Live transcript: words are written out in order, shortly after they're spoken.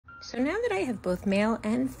So now that I have both male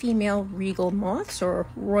and female regal moths, or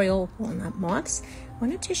royal walnut moths, I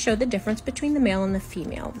wanted to show the difference between the male and the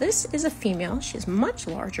female. This is a female. She's much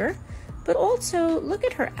larger, but also look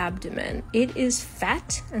at her abdomen. It is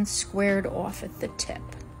fat and squared off at the tip.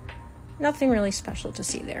 Nothing really special to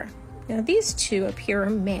see there. Now these two up here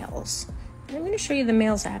are males. And I'm going to show you the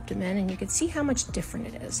male's abdomen, and you can see how much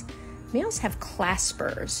different it is. Males have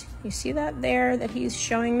claspers. You see that there that he's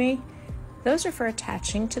showing me? Those are for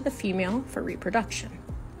attaching to the female for reproduction.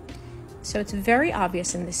 So it's very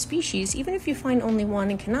obvious in this species, even if you find only one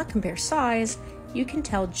and cannot compare size, you can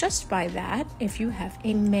tell just by that if you have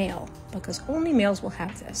a male, because only males will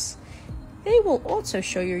have this. They will also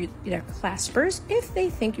show you their claspers if they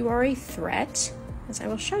think you are a threat, as I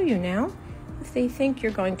will show you now. If they think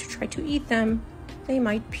you're going to try to eat them, they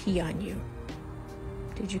might pee on you.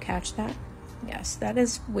 Did you catch that? Yes, that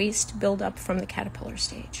is waste buildup from the caterpillar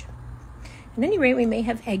stage. At any rate, we may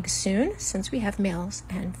have eggs soon, since we have males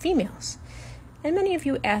and females. And many of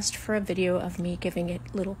you asked for a video of me giving it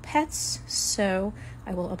little pets, so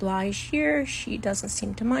I will oblige here. She doesn't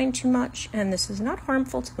seem to mind too much, and this is not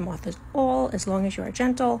harmful to the moth at all. As long as you are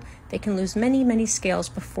gentle, they can lose many, many scales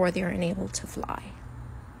before they are enabled to fly.